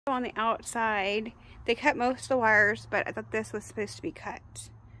On the outside, they cut most of the wires, but I thought this was supposed to be cut.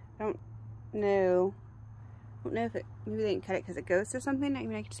 I don't know. I don't know if it, maybe they didn't cut it because it goes to something. I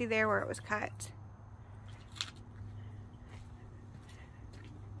mean, I can see there where it was cut.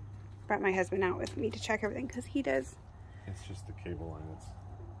 Brought my husband out with me to check everything because he does. It's just the cable line that's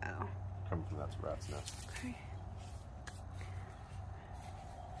coming from that rat's nest. Okay.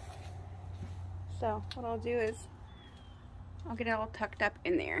 So what I'll do is I'll get it all tucked up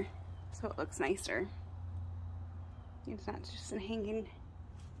in there so it looks nicer. It's not just a hanging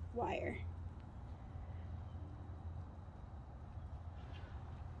wire.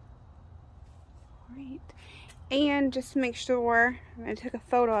 Alright. And just to make sure, I took a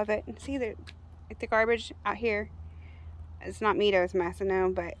photo of it and see that the garbage out here, it's not Mito's mess, I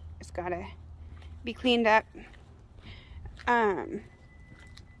know, but it's gotta be cleaned up.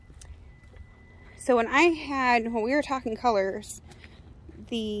 So when we were talking colors,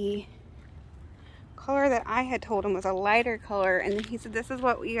 the color that I had told him was a lighter color, and then he said this is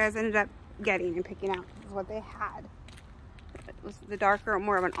what you guys ended up getting and picking out. This is what they had. It was the darker,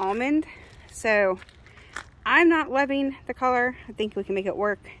 more of an almond. So I'm not loving the color. I think we can make it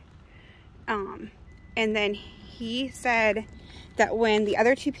work. And then he said that when the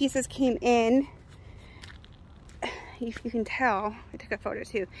other two pieces came in, if you can tell, I took a photo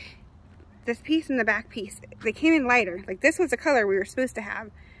too. This piece and the back piece, they came in lighter. Like this was the color we were supposed to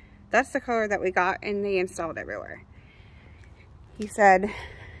have. That's the color that we got and they installed everywhere. He said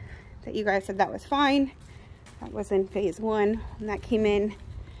that you guys said that was fine. That was in phase 1 when that came in.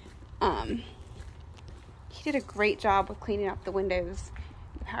 He did a great job with cleaning up the windows,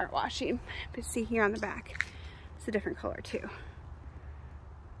 the power washing. But see here on the back, it's a different color too.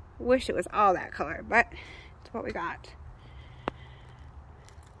 Wish it was all that color, but it's what we got.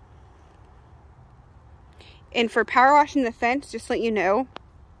 And for power washing the fence, just to let you know,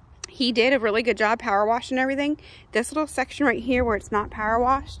 he did a really good job power washing everything. This little section right here where it's not power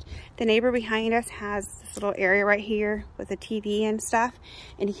washed, the neighbor behind us has this little area right here with a TV and stuff.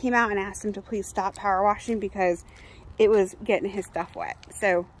 And he came out and asked him to please stop power washing because it was getting his stuff wet.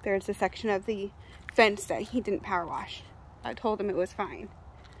 So there's a section of the fence that he didn't power wash. I told him it was fine.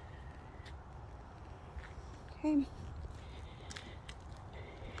 Okay.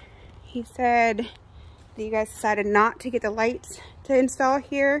 He said that you guys decided not to get the lights to install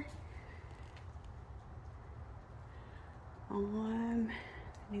here.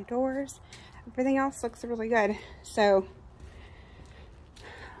 New doors. Everything else looks really good. So,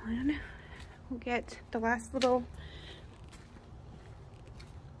 I don't know. We'll get the last little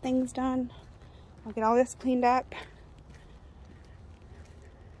things done. I'll get all this cleaned up.